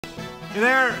Hey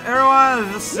there,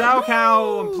 everyone, this is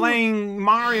Cow. I'm playing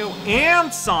Mario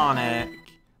and Sonic.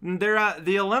 They're at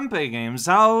the Olympic Games.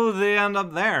 How they end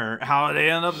up there? How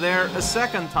they end up there a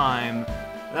second time?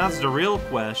 That's the real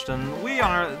question. We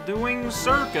are doing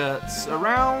circuits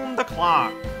around the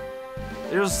clock.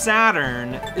 There's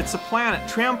Saturn. It's a planet.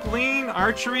 Trampoline,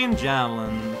 archery, and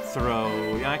javelin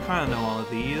throw. Yeah, I kind of know all of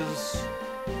these.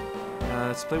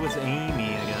 Let's play with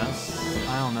Amy, I guess.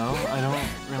 I don't know. I don't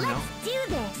really know. Let's do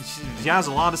this. She has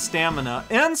a lot of stamina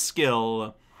and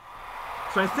skill.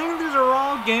 So I think these are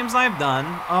all games I've done.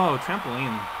 Oh,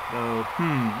 trampoline, though.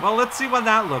 Well, let's see what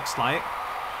that looks like.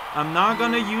 I'm not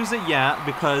gonna use it yet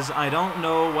because I don't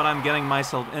know what I'm getting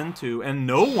myself into, and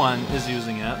no one is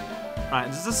using it. Alright,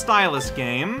 this is a stylus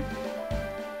game.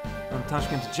 Touch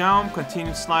screen to jump.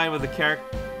 Continue slide with the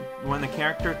character when the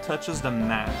character touches the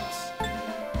mat.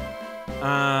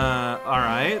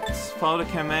 Alright. Follow the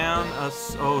command.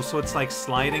 Oh, so it's like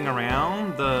sliding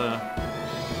around the...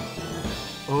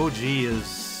 Oh,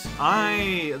 geez.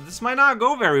 This might not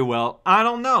go very well. I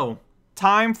don't know.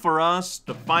 Time for us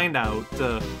to find out.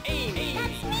 Amy.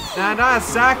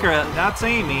 That's accurate. That's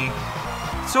Amy.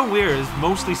 It's so weird. It's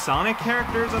mostly Sonic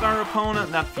characters that our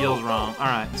opponent. That feels wrong.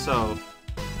 Alright, so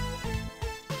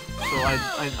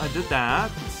I did that.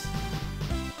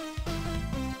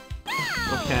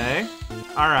 Okay.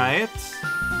 Alright.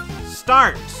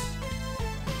 Start!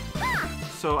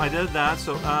 So I did that,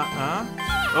 so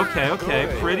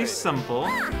Okay, pretty simple.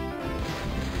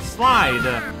 Slide!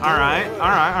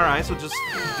 Alright, so just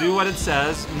do what it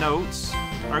says. Notes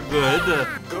are good.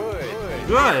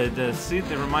 Good! See,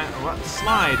 they remind... What?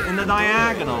 Slide in the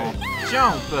diagonal.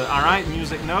 Jump! Alright,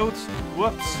 music notes.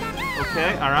 Whoops.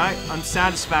 Okay, alright.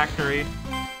 Unsatisfactory.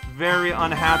 Very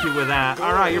unhappy with that.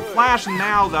 Alright, you're flashing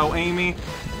now, though, Amy.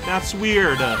 That's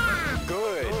weird.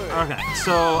 Okay,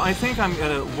 so I think I'm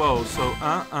gonna... Whoa, so,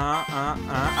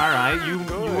 alright, you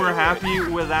were happy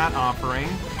with that offering.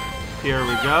 Here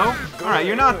we go. Alright,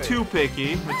 you're not too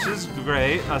picky, which is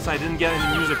great. So I didn't get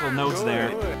any musical notes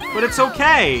there. But it's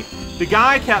okay! The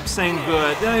guy kept saying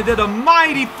good, then I did a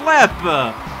mighty flip!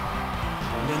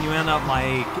 And then you end up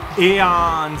like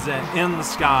eons in the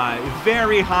sky.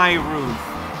 Very high roof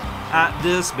at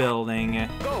this building.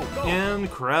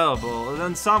 Incredible. And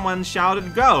then someone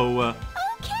shouted, go!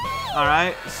 Okay.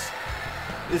 Alright.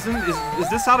 Is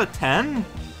this out of 10?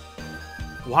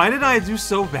 Why did I do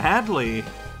so badly?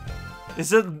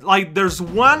 Is it like there's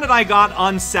one that I got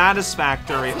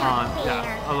unsatisfactory on?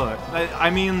 Yeah, oh, look. I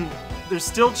mean, there's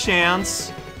still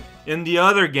chance in the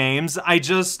other games. I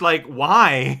just like,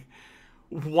 why?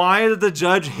 Why did the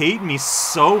judge hate me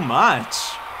so much?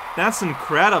 That's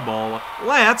incredible.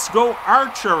 Let's go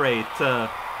archery.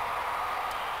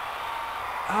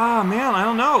 Ah, man, I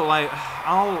don't know. Like,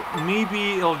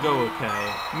 maybe it'll go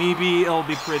okay. Maybe it'll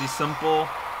be pretty simple.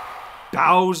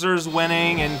 Bowser's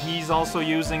winning, and he's also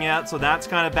using it, so that's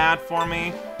kind of bad for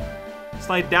me.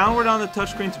 Slide downward on the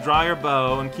touchscreen to draw your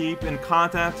bow, and keep in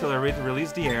contact till you're ready to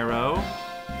release the arrow.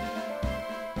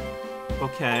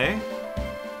 Okay.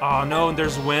 Oh no, and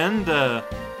there's wind.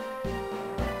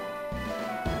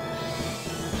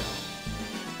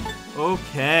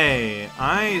 Okay.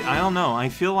 I don't know. I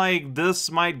feel like this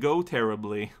might go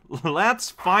terribly. Let's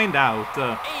find out.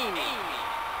 Amy.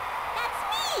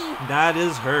 That's me. That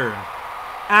is her.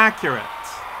 Accurate.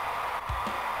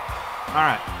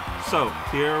 Alright, so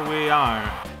here we are.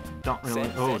 Don't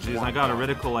really... Oh, jeez, I got a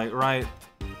reticle light right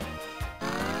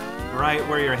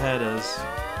where your head is.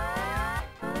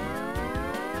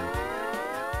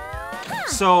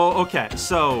 So, okay,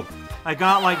 so I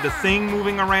got like the thing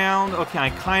moving around. Okay, I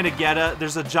kind of get it.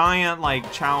 There's a giant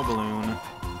like chow balloon.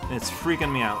 It's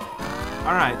freaking me out.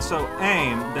 Alright, so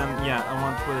aim. Then, yeah, I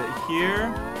want to put it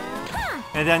here.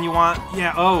 And then you want,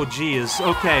 yeah, oh geez,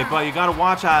 okay, but you gotta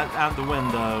watch out the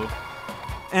window.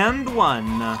 End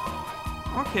one.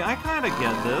 Okay, I kinda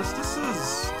get this.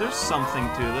 There's something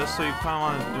to this, so you kinda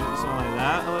wanna do something like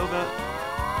that a little bit.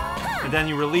 And then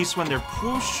you release when they're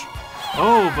push.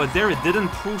 Oh, but there it didn't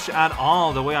push at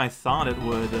all the way I thought it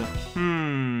would.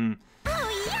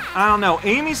 I don't know,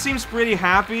 Amy seems pretty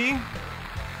happy.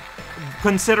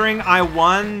 Considering I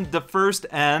won the first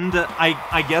end,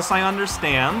 I guess I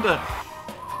understand.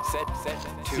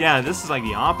 Yeah, this is like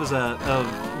the opposite of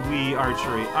Wii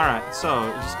archery. Alright, so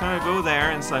just kind of go there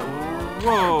and it's like,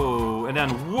 whoa, and then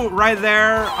whoa, right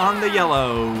there on the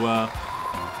yellow.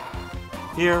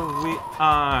 Here we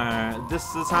are.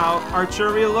 This is how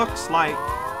archery looks like.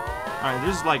 Alright,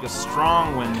 there's like a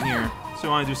strong wind here. So you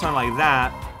want to do something like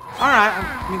that. Alright,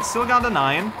 I mean, still got the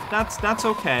 9. That's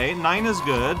okay. 9 is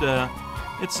good.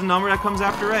 It's a number that comes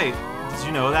after 8. Did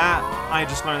you know that? I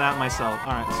just learned that myself.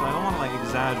 Alright, so I don't want to, like,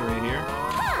 exaggerate here.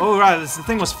 Oh, right, the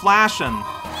thing was flashing.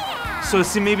 So,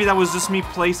 see, maybe that was just me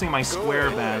placing my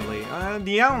square badly.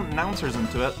 The announcer's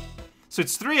into it. So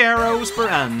it's 3 arrows for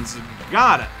ends.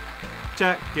 Got it.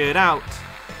 Check it out.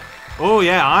 Oh,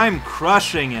 yeah, I'm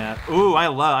crushing it. Ooh,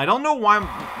 I don't know why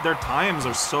their times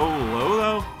are so low,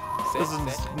 though.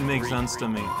 Doesn't make sense to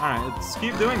me. Alright, let's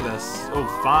keep doing this. Oh,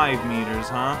 5 meters,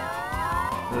 huh?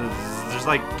 There's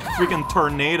like freaking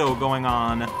tornado going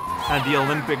on at the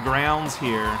Olympic grounds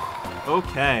here.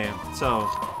 Okay, so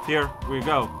here we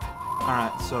go.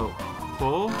 Alright, so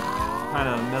pull. Kind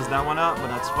of messed that one up, but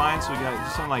that's fine. So we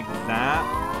got something like that.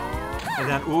 And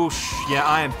then, oosh,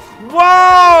 yeah,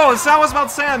 whoa! So I was about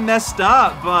to say I messed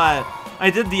up, but I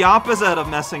did the opposite of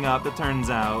messing up, it turns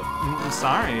out.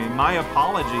 Sorry, my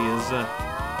apologies.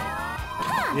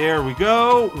 Here we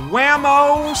go.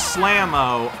 Whammo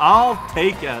slammo. I'll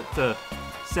take it to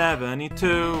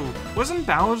 72. Wasn't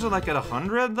Bowser like at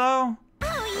 100 though?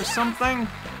 Or something?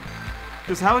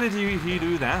 Because how did he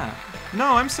do that?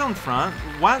 No, I'm still in front.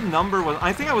 What number was...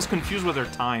 I think I was confused with their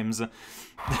times.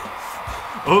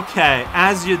 Okay,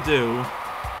 as you do.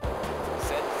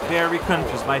 Very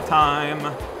confused by time.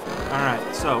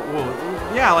 Alright, so...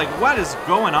 yeah, like, what is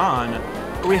going on?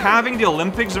 Are we having the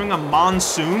Olympics during a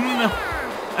monsoon?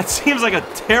 That seems like a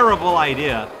terrible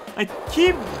idea. I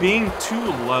keep being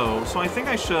too low, so I think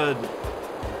I should,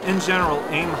 in general,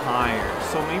 aim higher.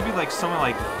 So maybe like something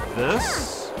like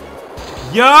this?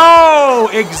 Yo!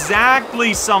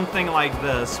 Exactly something like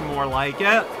this, more like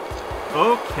it.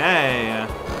 Okay.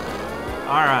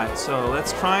 Alright, so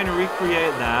let's try and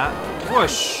recreate that.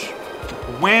 Whoosh!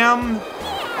 Wham!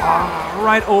 Oh,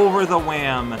 right over the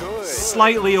wham.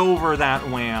 Slightly over that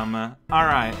wham.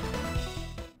 Alright.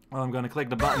 Well, I'm gonna click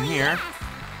the button here.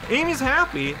 Amy's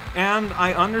happy, and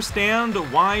I understand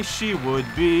why she would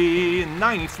be.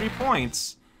 93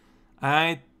 points.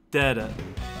 I did it.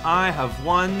 I have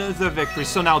won the victory.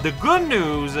 So now the good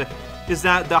news is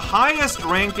that the highest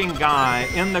ranking guy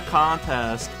in the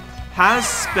contest has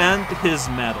spent his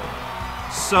medal.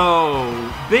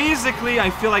 So basically, I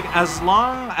feel like as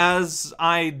long as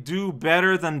I do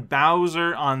better than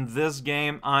Bowser on this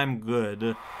game, I'm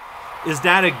good. Is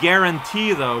that a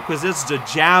guarantee, though? Because it's the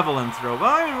javelin throw.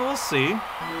 Well, I mean, we'll see.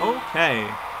 Okay.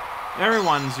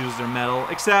 Everyone's used their medal,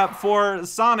 except for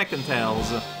Sonic and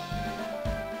Tails.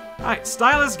 Alright,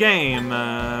 stylus game.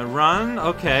 Run.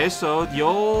 Okay, so the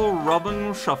old rub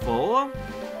and shuffle.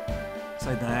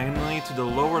 Slide diagonally to the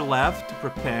lower left to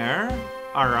prepare.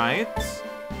 Alright.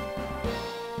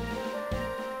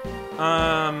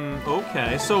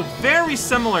 Okay, so very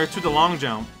similar to the long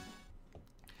jump.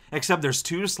 Except there's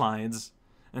 2 slides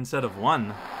instead of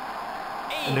 1.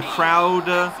 And the crowd,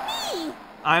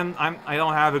 I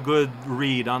don't have a good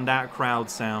read on that crowd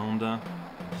sound.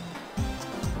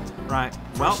 Right,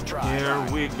 well, here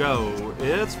we go.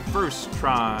 It's first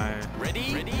try. Ready?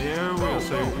 Here we go.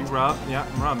 So you rub, yeah,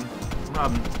 I'm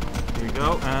rubbing. Here we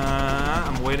go.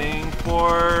 I'm waiting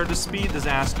for the speed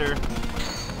disaster.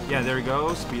 Yeah, there we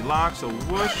go. Speed lock. So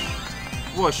whoosh,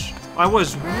 whoosh. I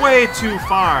was way too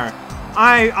far.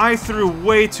 I threw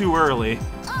way too early.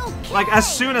 Okay. Like, as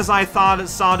soon as I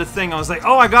saw the thing, I was like,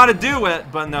 oh, I gotta do it!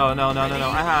 But no.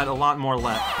 I had a lot more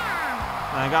left.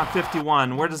 And I got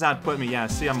 51. Where does that put me? Yeah,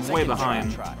 see, I'm way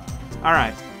behind.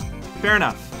 Alright. Fair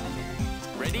enough.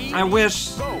 I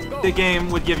wish the game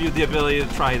would give you the ability to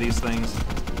try these things.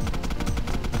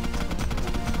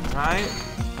 Right?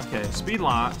 Okay, speed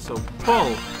lock, so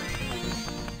pull.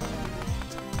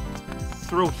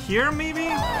 Throw here, maybe?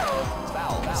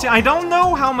 See, I don't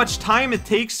know how much time it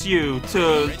takes you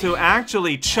to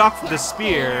actually chuck the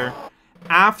spear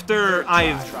after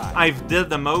I've did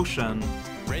the motion.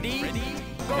 Ready?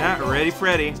 Yeah, ready,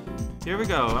 Freddy. Here we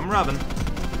go. I'm rubbing.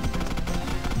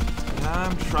 Yeah,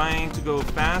 I'm trying to go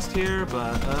fast here,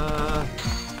 but I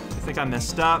think I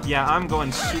messed up. Yeah, I'm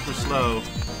going super slow.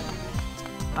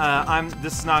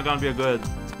 This is not gonna be a good,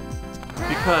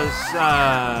 because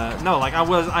no, like I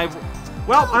lost.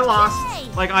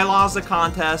 Like, I lost the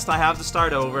contest. I have to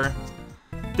start over.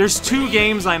 There's 2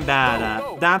 games I'm bad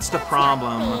at. That's the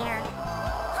problem.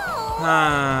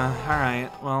 Alright,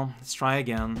 well, let's try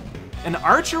again. And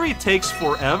archery takes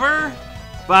forever?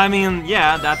 But I mean,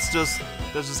 yeah, that's just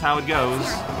how it goes.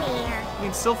 I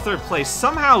mean, still 3rd place.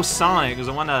 Somehow Sonic is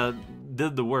the one that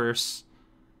did the worst.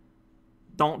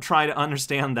 Don't try to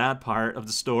understand that part of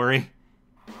the story.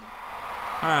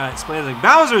 Alright, let's play the thing.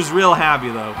 Bowser's real happy,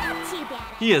 though.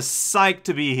 He is psyched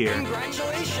to be here.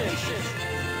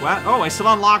 What? Oh, I still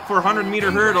unlocked for 100-meter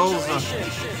hurdles.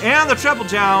 And the triple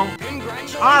jump.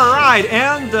 Alright,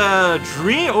 and the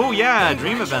dream... Oh, yeah,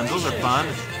 dream events. Those are fun.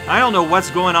 I don't know what's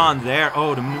going on there.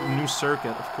 Oh, the new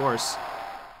circuit, of course.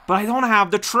 But I don't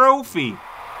have the trophy.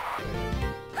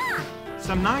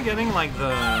 So I'm not getting like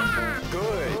the...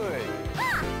 Good.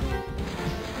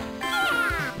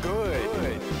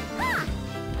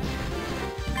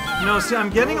 No, see, I'm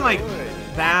getting like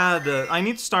bad. I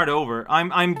need to start over. I'm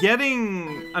not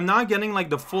getting like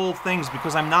the full things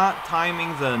because I'm not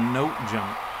timing the note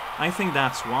jump. I think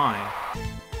that's why.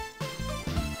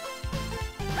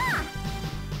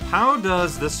 How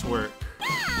does this work?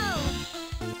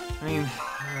 I mean,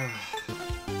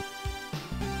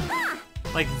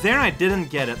 like there I didn't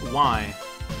get it. Why?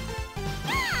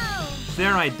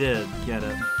 There I did get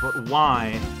it, but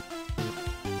why?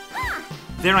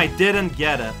 There I didn't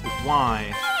get it.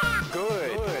 Why?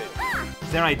 Good.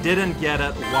 There I didn't get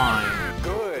it. Why?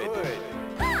 Good.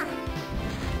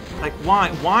 Like why?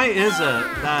 Why is it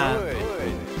that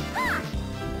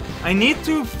I need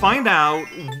to find out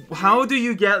how do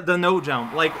you get the no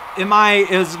jump? Like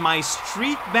is my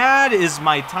streak bad? Is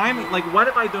my timing like what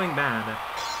am I doing bad?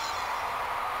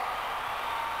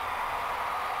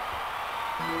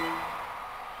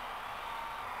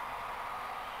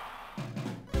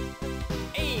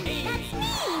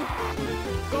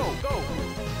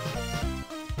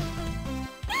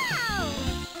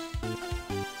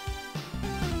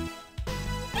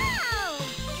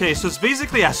 Okay, so it's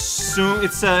basically I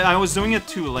was doing it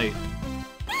too late.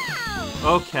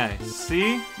 Okay,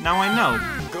 see? Now I know.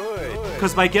 Good.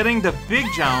 Because by getting the big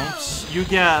jumps, you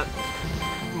get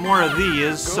more of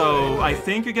these, so I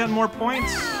think you get more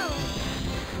points.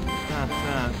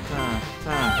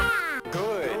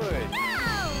 Good.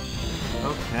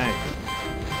 Okay.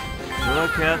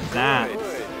 Look at that.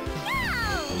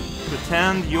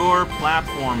 Pretend you're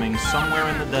platforming somewhere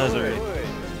in the desert.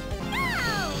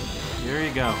 Here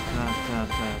you go.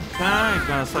 You're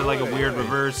gonna start like a weird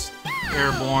reverse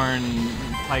airborne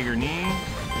tiger knee.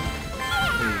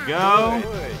 There you go.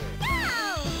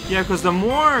 Yeah, because the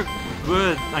more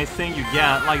good I think you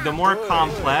get, like the more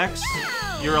complex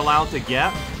you're allowed to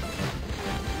get.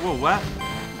 Whoa, what?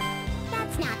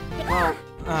 Well,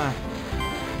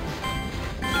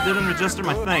 it didn't register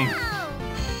my thing.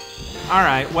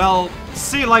 Alright, well,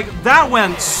 see, like, that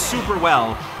went super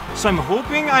well. So I'm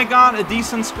hoping I got a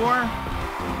decent score.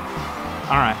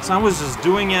 Alright, so I was just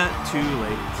doing it too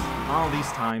late. All these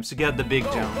times to get the big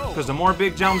jump. Because the more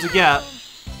big jumps you get,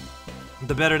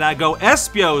 the better that go.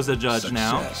 Espio is the judge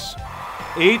now.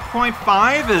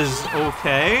 8.5 is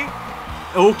okay.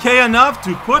 Okay enough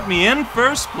to put me in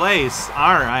first place.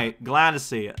 Alright, glad to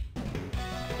see it.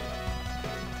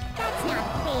 That's not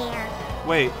fair.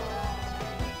 Wait.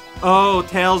 Oh,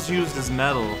 Tails used his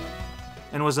medal.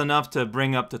 And was enough to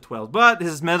bring up to 12. But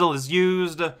his medal is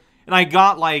used. And I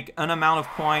got like an amount of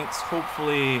points.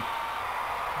 Hopefully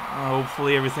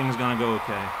everything's gonna go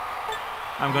okay.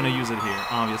 I'm gonna use it here,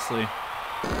 obviously.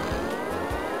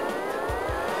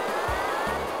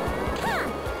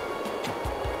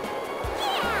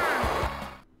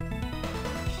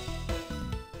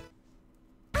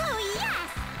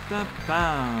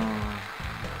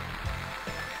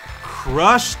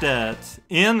 Crushed it!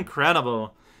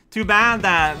 Incredible. Too bad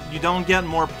that you don't get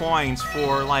more points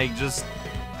for, like, just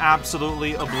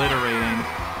absolutely obliterating.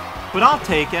 But I'll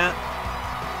take it.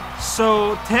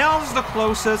 So, Tails the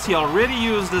closest. He already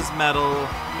used his medal.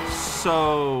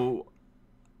 So...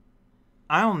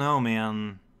 I don't know,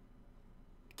 man.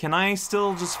 Can I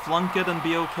still just flunk it and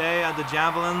be okay at the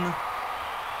javelin?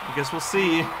 I guess we'll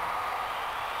see.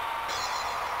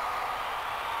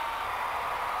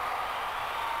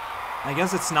 I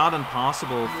guess it's not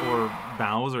impossible for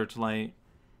Bowser to, like,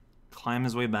 climb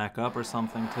his way back up or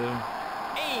something, too.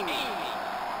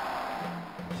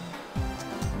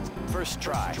 First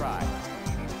try.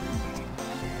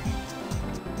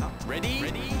 Ready?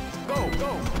 Go!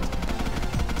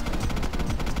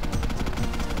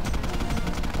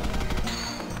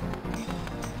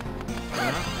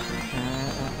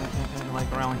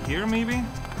 Like around here, maybe?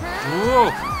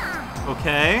 Whoa!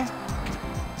 Okay.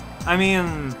 I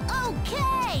mean...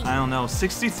 Okay! I don't know.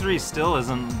 63 still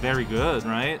isn't very good,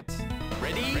 right?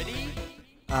 Ready?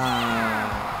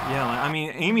 Yeah, like, I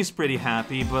mean, Amy's pretty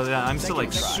happy, but I'm still,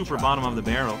 like, super bottom of the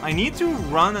barrel. I need to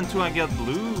run until I get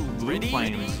blue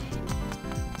flames.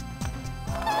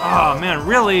 Oh, man,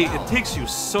 really? It takes you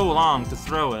so long to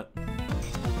throw it.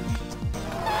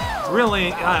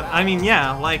 Really? I mean,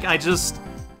 yeah, like, I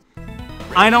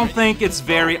don't think it's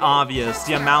very obvious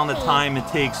the amount of time it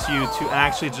takes you to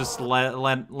actually just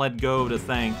let go of the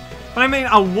thing. But I mean,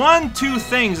 1, 2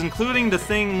 things, including the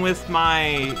thing with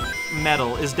my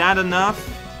medal. Is that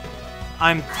enough?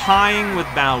 I'm tying with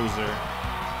Bowser.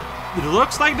 it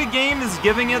looks like the game is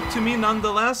giving it to me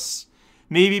nonetheless.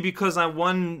 Maybe because I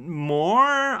won more?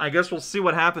 I guess we'll see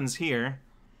what happens here.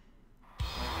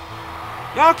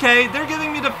 Okay, they're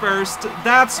giving me the first.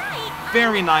 That's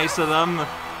very nice of them.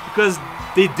 Because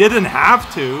they didn't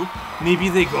have to. Maybe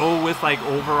they go with like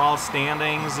overall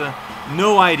standings.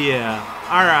 No idea.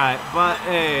 Alright, but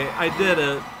hey, I did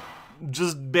it.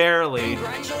 Just barely.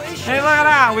 Congratulations. Hey, look at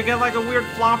that! We get like a weird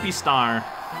floppy star.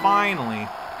 Finally.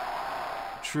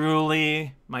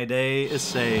 Truly, my day is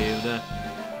saved.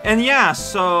 And yeah,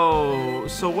 so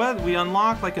what? We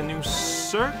unlocked like a new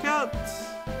circuit?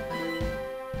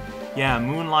 Yeah,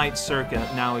 Moonlight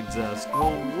Circuit now exists.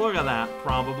 Well, look at that,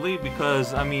 probably,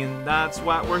 because, I mean, that's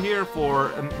what we're here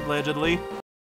for, allegedly.